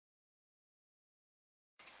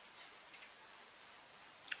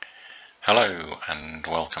Hello and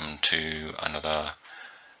welcome to another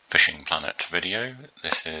Fishing Planet video.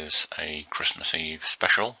 This is a Christmas Eve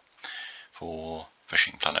special for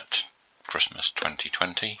Fishing Planet Christmas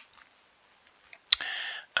 2020,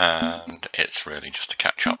 and it's really just to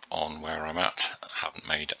catch up on where I'm at. I haven't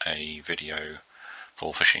made a video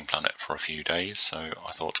for Fishing Planet for a few days, so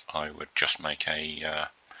I thought I would just make a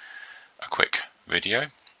quick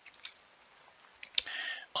video.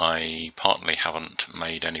 I partly haven't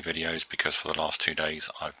made any videos because for the last 2 days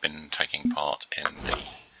I've been taking part in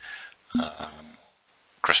the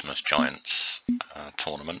Christmas Giants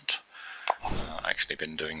tournament. Actually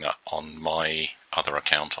been doing that on my other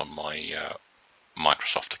account, on my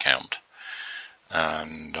Microsoft account,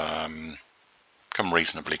 and come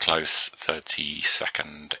reasonably close,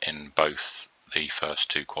 32nd in both the first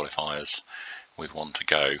two qualifiers with one to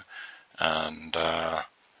go, and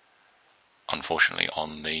unfortunately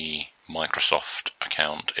on the Microsoft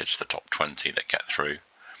account it's the top 20 that get through.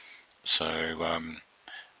 So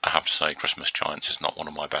I have to say Christmas Giants is not one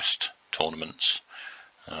of my best tournaments,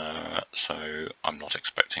 so I'm not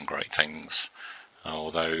expecting great things,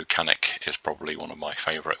 although Cannock is probably one of my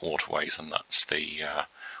favourite waterways, and that's the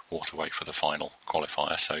waterway for the final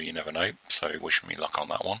qualifier, so you never know, so wish me luck on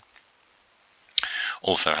that one.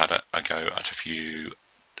 Also had a go at a few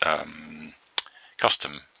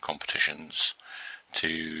custom competitions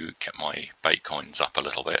to get my bait coins up a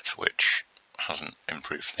little bit, which hasn't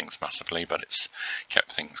improved things massively, but it's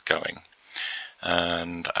kept things going.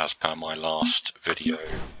 And as per my last video,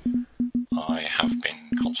 I have been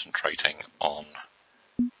concentrating on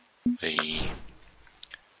the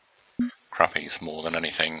crappies more than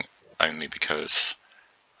anything, only because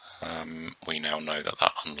we now know that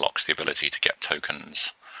that unlocks the ability to get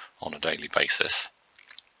tokens on a daily basis.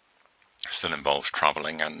 It still involves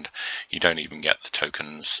travelling, and you don't even get the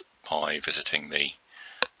tokens by visiting the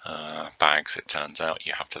bags. It turns out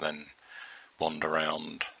you have to then wander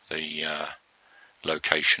around the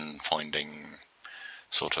location finding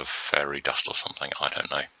sort of fairy dust or something, I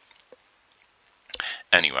don't know.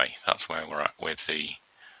 Anyway, that's where we're at with the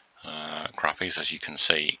crappies. As you can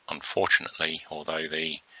see, unfortunately, although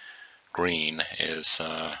the green is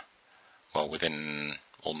well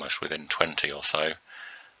almost within 20 or so,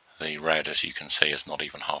 the red, as you can see, is not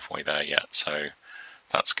even halfway there yet, so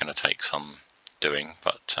that's going to take some doing,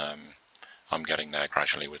 but I'm getting there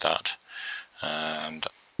gradually with that. And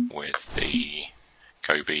with the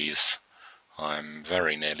Gobies, I'm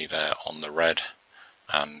very nearly there on the red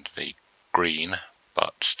and the green,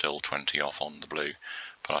 but still 20 off on the blue.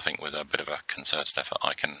 But I think with a bit of a concerted effort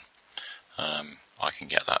I can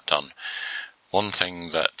get that done. One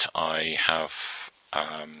thing that I have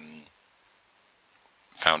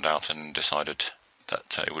found out and decided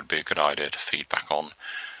that it would be a good idea to feedback on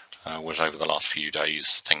was over the last few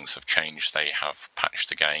days things have changed. They have patched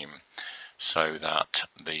the game so that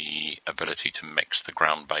the ability to mix the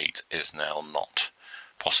ground bait is now not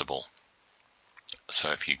possible.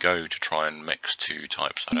 So if you go to try and mix two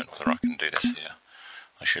types, I don't know whether I can do this here,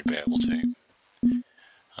 I should be able to.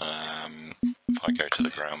 If I go to the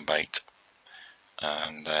ground bait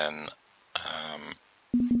and then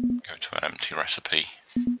go to an empty recipe,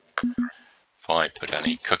 if I put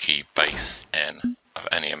any cookie base in of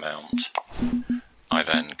any amount, I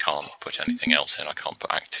then can't put anything else in. I can't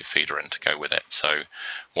put active feeder in to go with it. So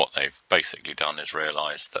what they've basically done is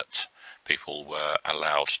realised that people were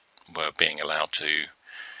being allowed to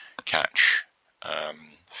catch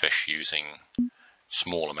fish using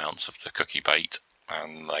small amounts of the cookie bait,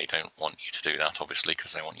 and they don't want you to do that, obviously,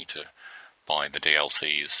 because they want you to buy the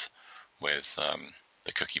DLCs with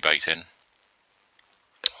the cookie bait in,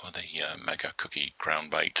 or the mega cookie ground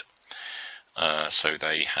bait. So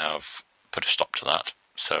they have put a stop to that.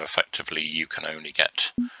 So effectively you can only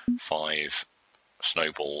get 5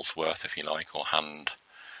 snowballs worth, if you like, or hand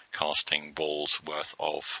casting balls worth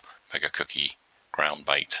of mega cookie ground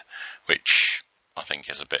bait, which I think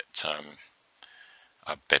is a bit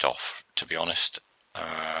off, to be honest.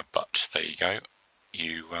 But there you go.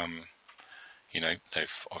 You know,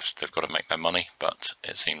 they've got to make their money, but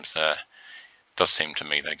it does seem to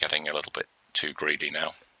me they're getting a little bit too greedy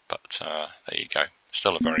now. But there you go.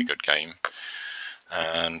 Still a very good game,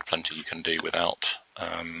 and plenty you can do without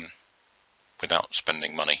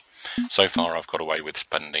spending money. So far I've got away with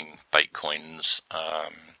spending bait coins,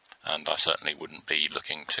 and I certainly wouldn't be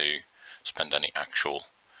looking to spend any actual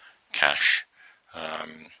cash.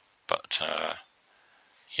 But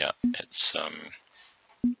yeah, it's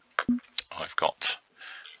I've got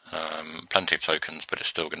plenty of tokens, but it's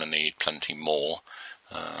still going to need plenty more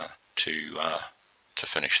to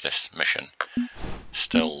finish this mission.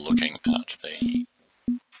 Still looking at the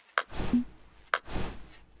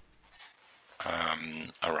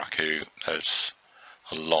a raku, there's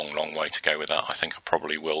a long way to go with that. I think I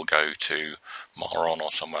probably will go to Maron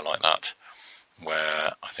or somewhere like that,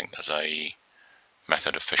 where I think there's a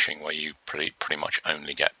method of fishing where you pretty much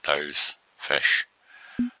only get those fish.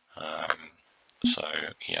 So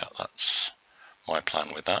yeah, that's my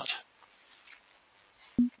plan with that.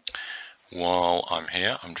 While I'm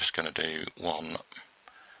here, I'm just going to do one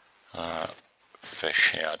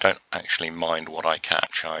fish here. I don't actually mind what I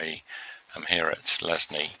catch. I am here at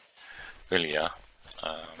Lesney Villia,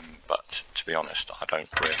 but to be honest, I don't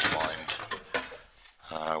really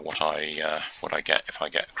mind what I get. If I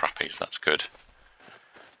get crappies, that's good.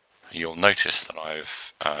 You'll notice that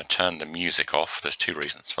I've turned the music off. There's two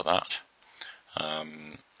reasons for that.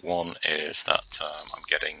 One is that I'm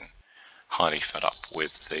getting highly fed up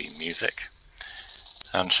with the music,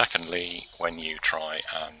 and secondly, when you try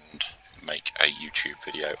and make a YouTube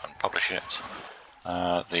video and publish it,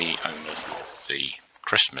 the owners of the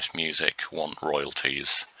Christmas music want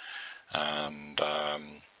royalties, and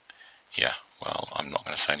yeah, well, I'm not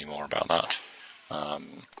going to say any more about that.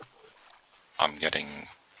 I'm getting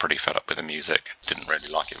pretty fed up with the music, didn't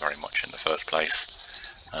really like it very much in the first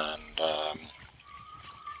place, and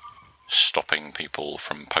stopping people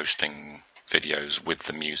from posting videos with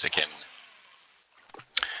the music in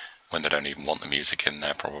when they don't even want the music in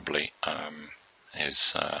there probably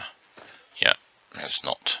is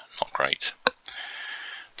not great.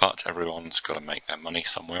 But everyone's got to make their money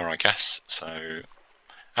somewhere, I guess, so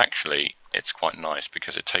actually it's quite nice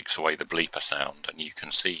because it takes away the bleeper sound and you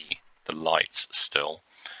can see the lights still,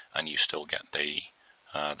 and you still get the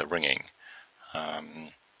ringing,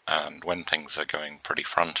 and when things are going pretty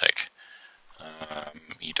frantic,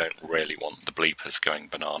 you don't really want the bleepers going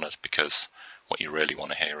bananas, because what you really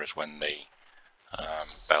want to hear is when the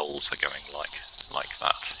bells are going like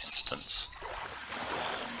that instance.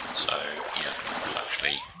 So yeah, it's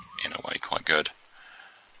actually in a way quite good.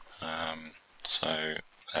 So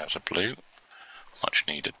there's a blue, much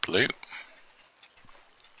needed blue,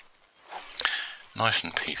 nice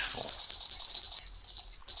and peaceful.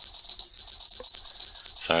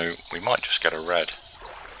 So we might just get a red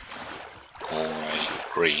or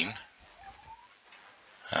a green.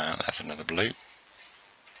 There's another blue.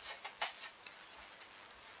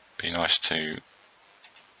 Be nice to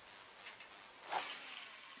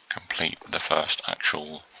complete the first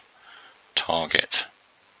actual target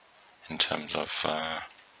in terms of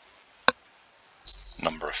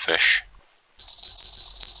number of fish.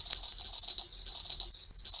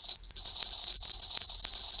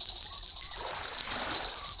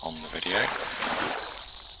 On the video.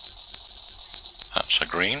 That's a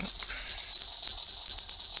green.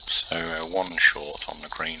 So one short on the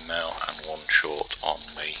green now and one short on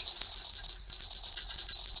the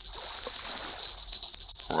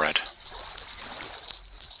red.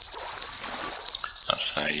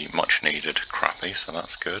 That's a much needed crappie, so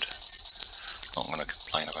that's good. Not going to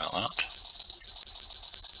complain about that.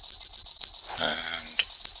 And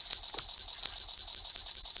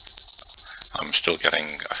I'm still getting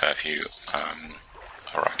a fair few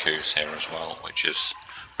arakus here as well, which is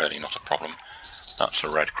really not a problem. That's a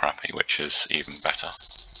red crappie, which is even better,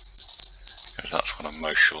 because that's what I'm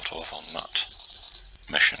most short of on that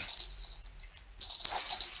mission.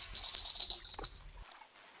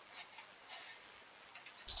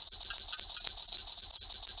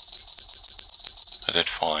 I did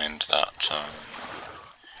find that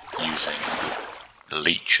using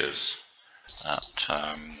leeches at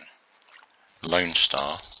Lone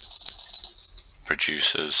Star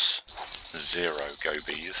produces 0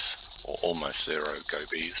 gobies, or almost 0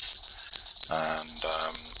 gobies, and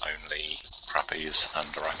only crappies and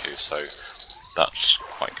arakus, so that's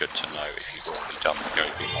quite good to know if you've already done the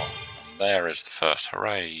goby one. And there is the first,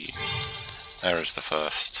 hooray! There is the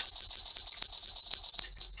first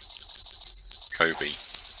goby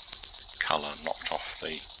colour knocked off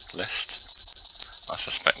the list. I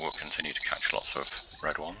suspect we'll continue to catch lots of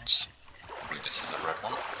red ones. Probably this is a red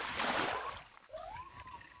one.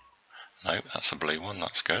 No, that's a blue one,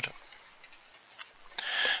 that's good.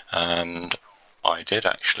 And I did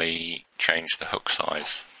actually change the hook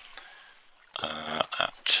size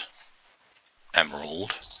at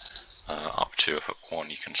Emerald up to a hook 1.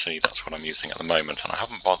 You can see that's what I'm using at the moment, and I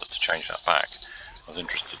haven't bothered to change that back. I was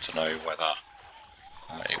interested to know whether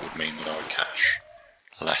it would mean that I would catch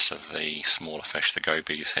less of the smaller fish, the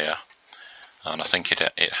gobies here, and I think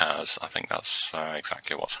it has. I think that's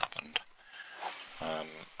exactly what's happened.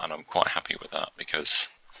 And I'm quite happy with that because,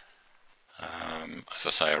 as I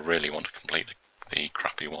say, I really want to complete the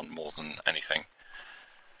crappie one more than anything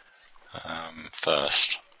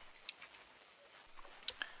first.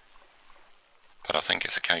 but I think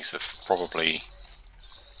it's a case of probably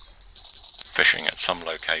fishing at some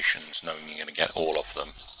locations, knowing you're going to get all of them,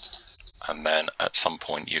 and then at some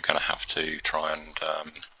point you're going to have to try and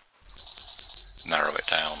narrow it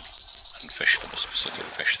down and fish for the specific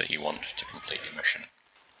fish that you want to complete your mission.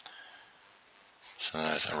 So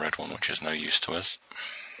there's a red one which is no use to us.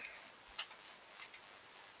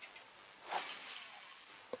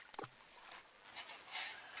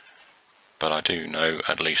 But I do know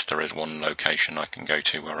at least there is one location I can go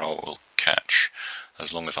to where I will catch,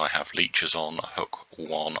 as long as I have leeches on, hook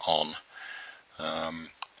 1 on,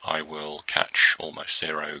 I will catch almost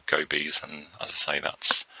 0 gobies, and as I say,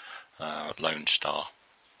 that's Lone Star.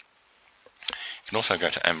 You can also go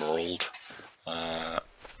to Emerald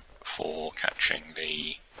for catching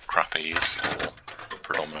the crappies, or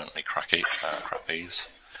predominantly crappies.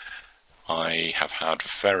 I have had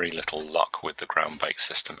very little luck with the ground bait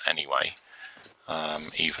system anyway,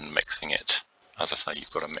 even mixing it. As I say,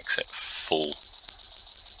 you've got to mix it full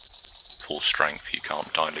strength, you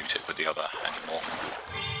can't dilute it with the other anymore.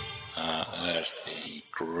 There's the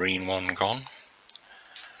green one gone.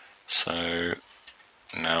 So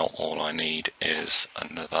now all I need is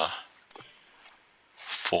another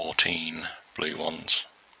 14 blue ones.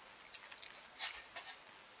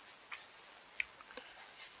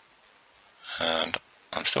 And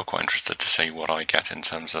I'm still quite interested to see what I get in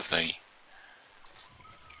terms of the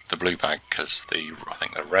blue bag, because I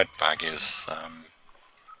think the red bag is I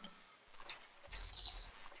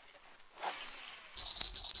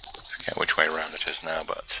forget which way around it is now,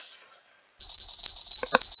 but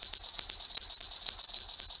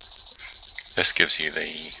this gives you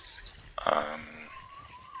the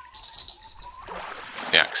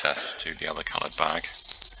access to the other coloured bag.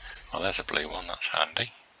 Oh, there's a blue one, that's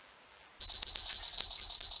handy.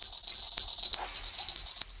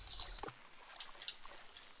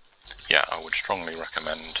 Yeah, I would strongly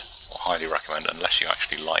recommend, or highly recommend, unless you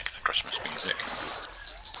actually like the Christmas music,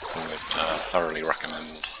 I would thoroughly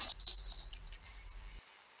recommend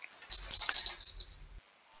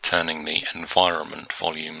turning the environment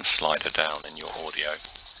volume slider down in your audio.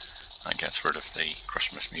 That gets rid of the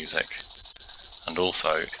Christmas music, and also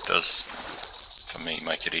it does, for me,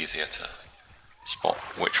 make it easier to spot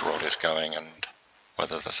which rod is going and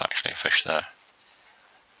whether there's actually a fish there.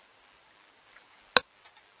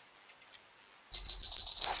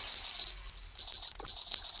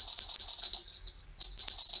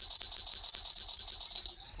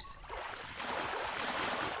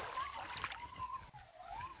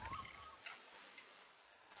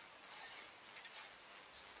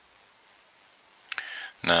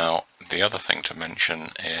 Now, the other thing to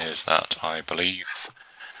mention is that I believe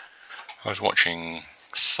I was watching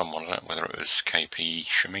someone, I don't know whether it was KP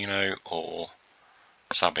Shimino or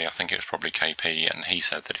Sabi, I think it was probably KP, and he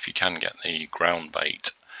said that if you can get the ground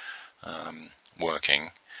bait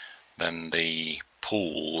working, then the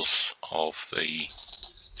pools of the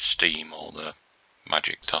steam or the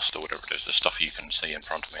magic dust or whatever it is, the stuff you can see in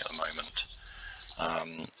front of me at the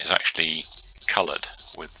moment, is actually coloured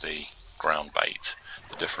with the ground bait.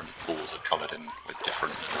 The different pools are coloured in with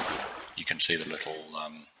different little, you can see the little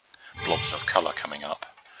blobs of colour coming up,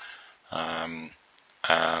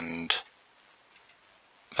 and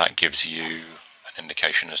that gives you an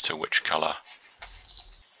indication as to which colour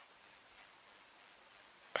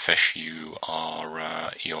fish you are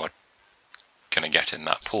going to get in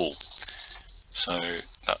that pool. So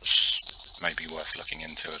that's maybe worth looking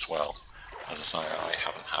into as well. As I say, I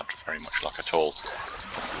haven't had very much luck at all.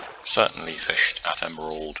 Certainly fished at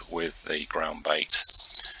Emerald with the ground bait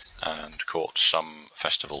and caught some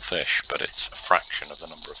festival fish, but it's a fraction of the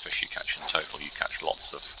number of fish you catch in total. You catch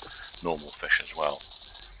lots of normal fish as well.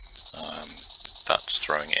 That's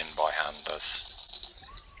throwing it in by hand, as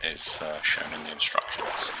is shown in the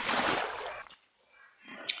instructions.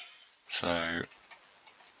 So,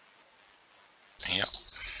 yeah.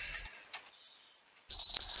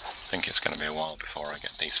 I think it's going to be a while before I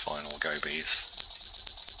get these final gobies.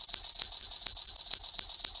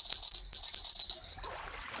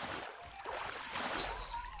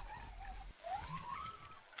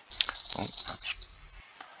 Oh,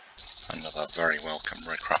 that's another very welcome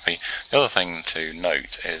red crappie. The other thing to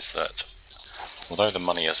note is that although the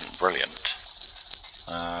money isn't brilliant,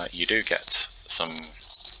 you do get some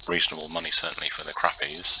reasonable money certainly for the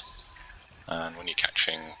crappies, and when you're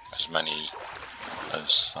catching as many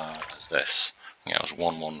as this, yeah, it was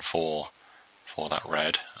 114 for that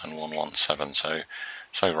red and 117, so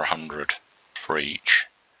it's over 100 for each,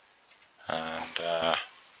 and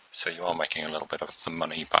so you are making a little bit of the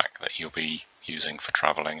money back that you'll be using for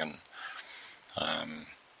travelling and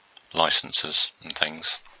licenses and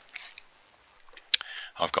things.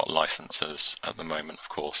 I've got licenses at the moment, of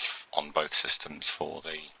course, on both systems for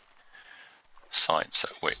the sites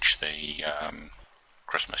at which the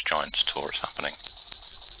Christmas Giants tour is happening.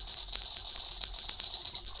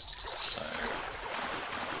 So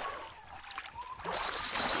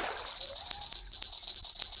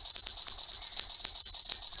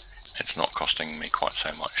it's not costing me quite so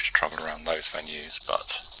much to travel around those venues,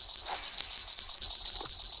 but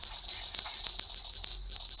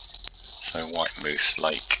so White Moose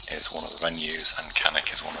Lake is one of the venues and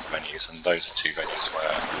Cannock is one of the venues, and those are two venues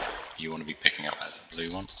where you want to be picking up, there's the blue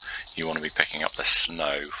one, you want to be picking up the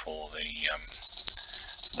snow for the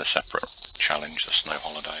separate challenge, the snow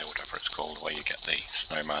holiday or whatever it's called, where you get the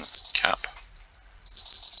snowman cap.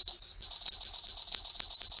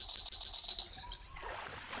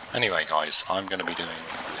 Anyway guys, I'm going to be doing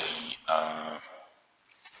the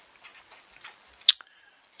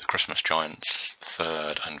Christmas Giants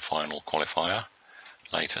third and final qualifier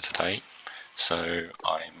later today, so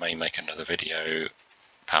I may make another video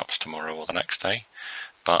perhaps tomorrow or the next day,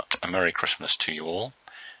 but a Merry Christmas to you all,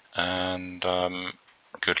 and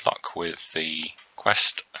good luck with the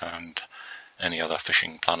quest and any other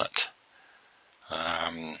Fishing Planet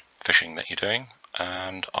fishing that you're doing,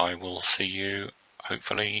 and I will see you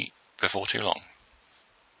hopefully before too long.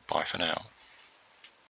 Bye for now.